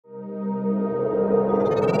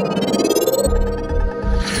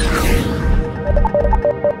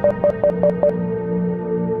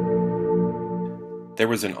There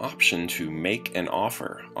was an option to make an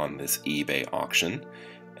offer on this eBay auction,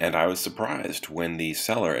 and I was surprised when the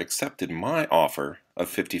seller accepted my offer of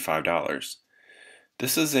 $55.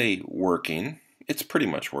 This is it's pretty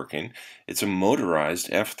much working. It's a motorized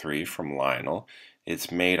F-3 from Lionel.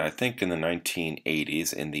 It's made, I think, in the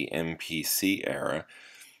 1980s in the MPC era.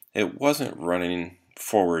 It wasn't running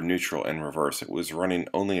forward, neutral, and reverse. It was running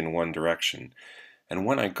only in one direction. And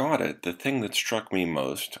when I got it, the thing that struck me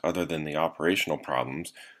most, other than the operational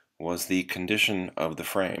problems, was the condition of the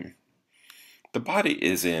frame. The body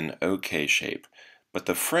is in okay shape, but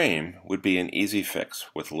the frame would be an easy fix.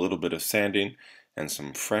 With a little bit of sanding and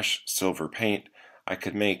some fresh silver paint, I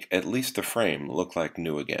could make at least the frame look like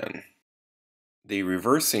new again. The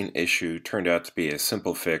reversing issue turned out to be a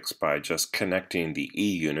simple fix by just connecting the E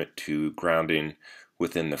unit to grounding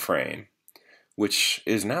within the frame, which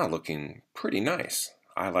is now looking pretty nice.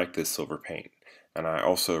 I like this silver paint, and I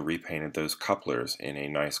also repainted those couplers in a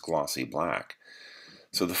nice glossy black.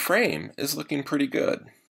 So the frame is looking pretty good.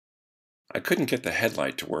 I couldn't get the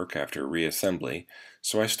headlight to work after reassembly,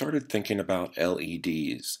 so I started thinking about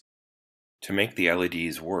LEDs. To make the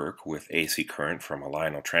LEDs work with AC current from a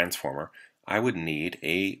Lionel transformer, I would need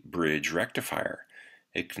a bridge rectifier.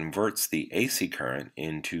 It converts the AC current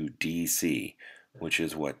into DC, which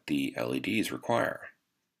is what the LEDs require.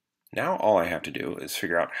 Now all I have to do is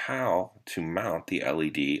figure out how to mount the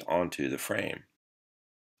LED onto the frame.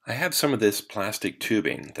 I have some of this plastic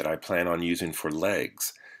tubing that I plan on using for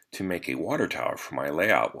legs to make a water tower for my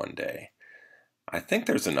layout one day. I think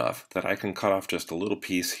there's enough that I can cut off just a little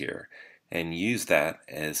piece here and use that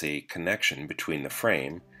as a connection between the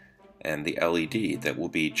frame and the LED that will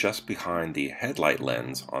be just behind the headlight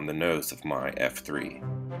lens on the nose of my F-3.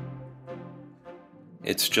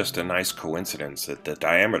 It's just a nice coincidence that the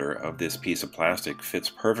diameter of this piece of plastic fits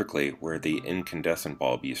perfectly where the incandescent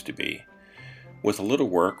bulb used to be. With a little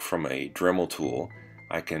work from a Dremel tool,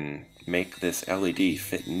 I can make this LED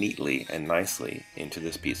fit neatly and nicely into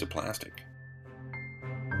this piece of plastic.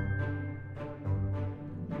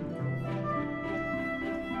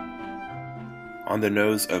 On the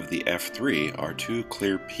nose of the F-3 are two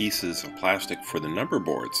clear pieces of plastic for the number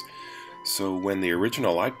boards, so when the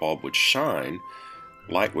original light bulb would shine,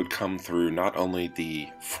 light would come through not only the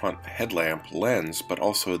front headlamp lens, but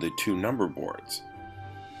also the two number boards.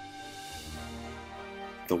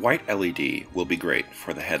 The white LED will be great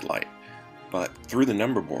for the headlight, but through the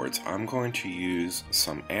number boards I'm going to use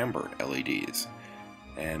some amber LEDs,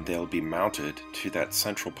 and they'll be mounted to that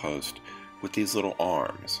central post with these little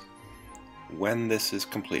arms. When this is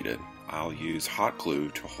completed, I'll use hot glue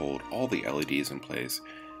to hold all the LEDs in place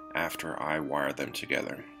after I wire them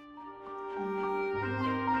together.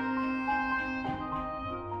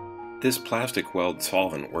 This plastic weld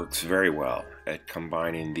solvent works very well at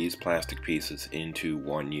combining these plastic pieces into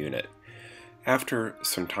one unit. After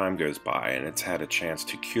some time goes by and it's had a chance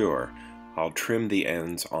to cure, I'll trim the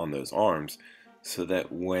ends on those arms so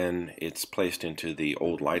that when it's placed into the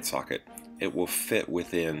old light socket, it will fit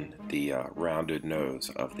within the rounded nose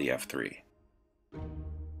of the F-3.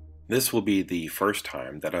 This will be the first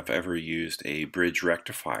time that I've ever used a bridge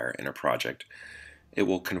rectifier in a project. It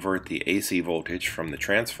will convert the AC voltage from the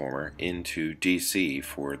transformer into DC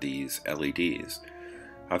for these LEDs.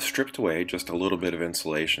 I've stripped away just a little bit of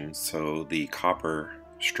insulation so the copper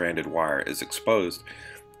stranded wire is exposed.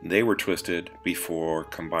 They were twisted before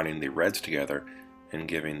combining the reds together and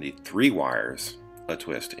giving the three wires a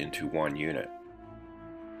twist into one unit.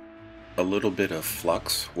 A little bit of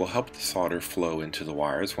flux will help the solder flow into the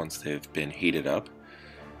wires once they've been heated up.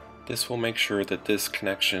 This will make sure that this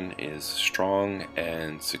connection is strong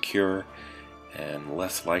and secure and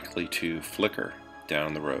less likely to flicker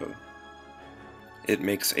down the road. It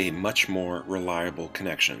makes a much more reliable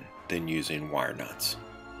connection than using wire nuts.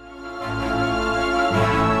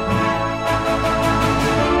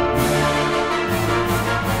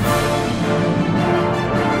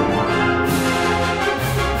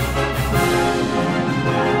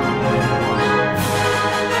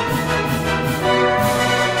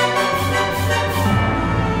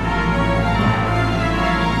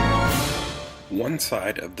 One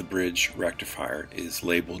side of the bridge rectifier is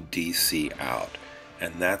labeled DC out,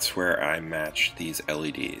 and that's where I match these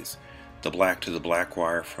LEDs. The black to the black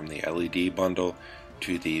wire from the LED bundle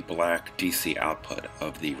to the black DC output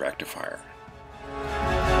of the rectifier.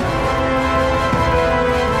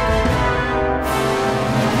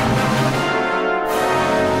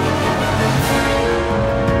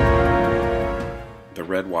 The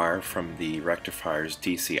red wire from the rectifier's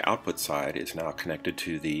DC output side is now connected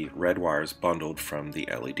to the red wires bundled from the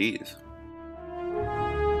LEDs.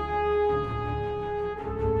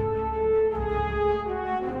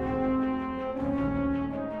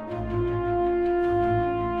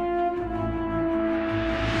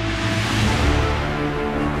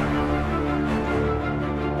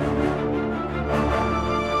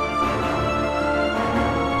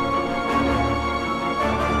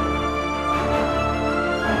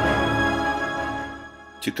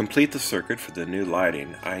 To complete the circuit for the new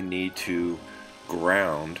lighting, I need to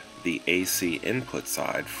ground the AC input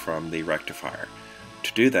side from the rectifier.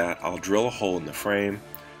 To do that, I'll drill a hole in the frame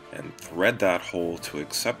and thread that hole to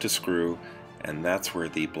accept a screw, and that's where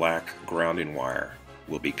the black grounding wire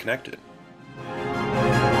will be connected.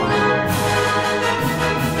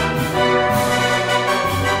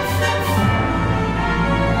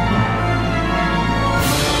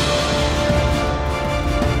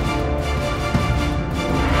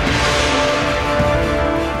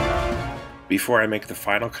 Before I make the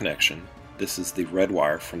final connection, this is the red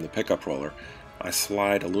wire from the pickup roller, I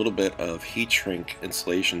slide a little bit of heat shrink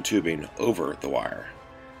insulation tubing over the wire.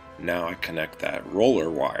 Now I connect that roller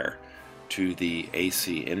wire to the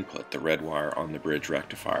AC input, the red wire on the bridge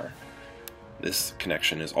rectifier. This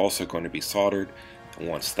connection is also going to be soldered, and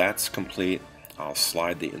once that's complete, I'll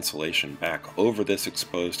slide the insulation back over this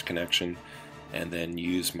exposed connection and then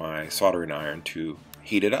use my soldering iron to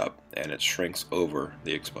heat it up, and it shrinks over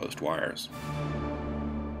the exposed wires.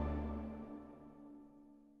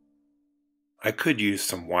 I could use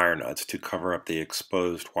some wire nuts to cover up the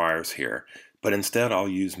exposed wires here, but instead I'll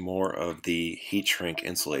use more of the heat shrink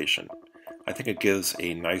insulation. I think it gives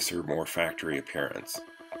a nicer, more factory appearance.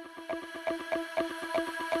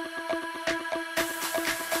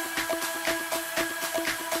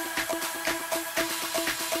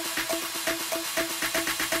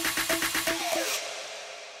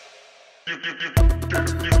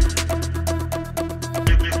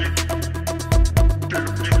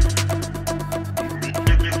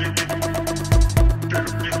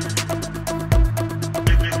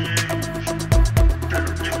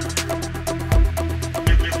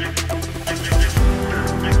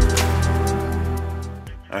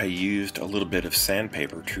 I used a little bit of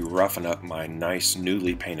sandpaper to roughen up my nice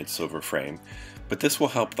newly painted silver frame, but this will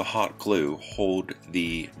help the hot glue hold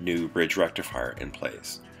the new bridge rectifier in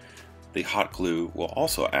place. The hot glue will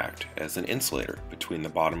also act as an insulator between the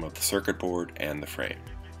bottom of the circuit board and the frame.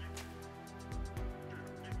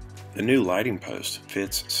 The new lighting post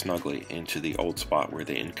fits snugly into the old spot where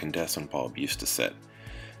the incandescent bulb used to sit.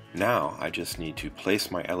 Now I just need to place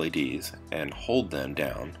my LEDs and hold them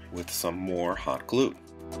down with some more hot glue.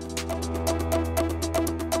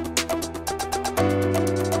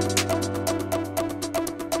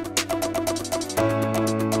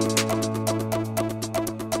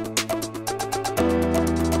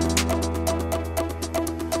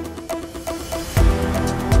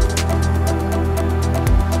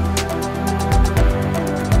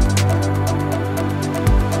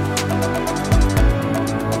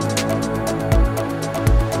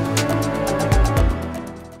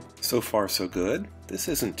 So far so good. This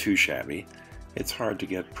isn't too shabby. It's hard to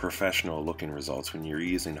get professional looking results when you're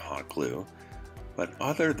using hot glue, but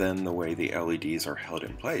other than the way the LEDs are held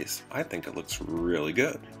in place, I think it looks really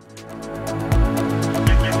good.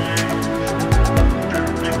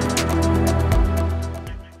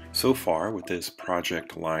 So far with this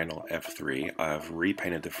Project Lionel F-3, I've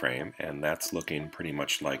repainted the frame and that's looking pretty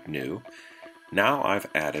much like new. Now I've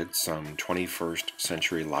added some 21st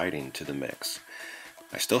century lighting to the mix.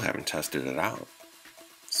 I still haven't tested it out.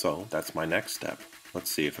 So that's my next step.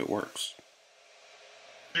 Let's see if it works.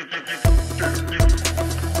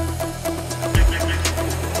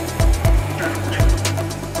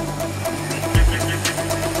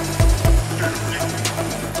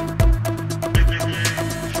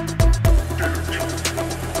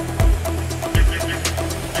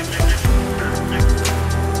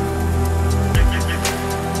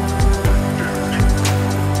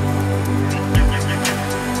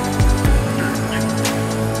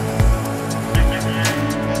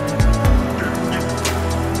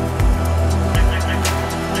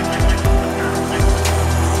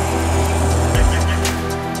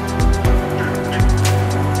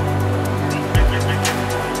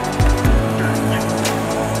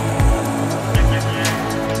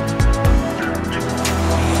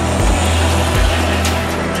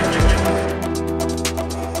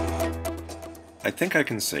 I think I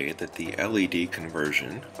can say that the LED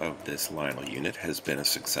conversion of this Lionel unit has been a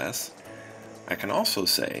success. I can also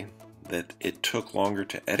say that it took longer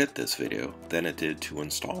to edit this video than it did to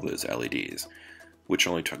install those LEDs, which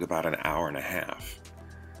only took about an hour and a half.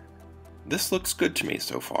 This looks good to me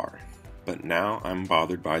so far, but now I'm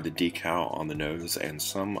bothered by the decal on the nose and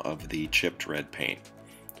some of the chipped red paint.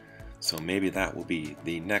 So maybe that will be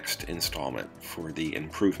the next installment for the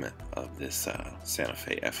improvement of this Santa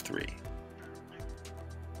Fe F-3.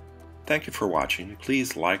 Thank you for watching.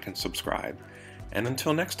 Please like and subscribe. And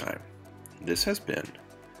until next time, this has been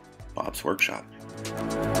Bob's Workshop.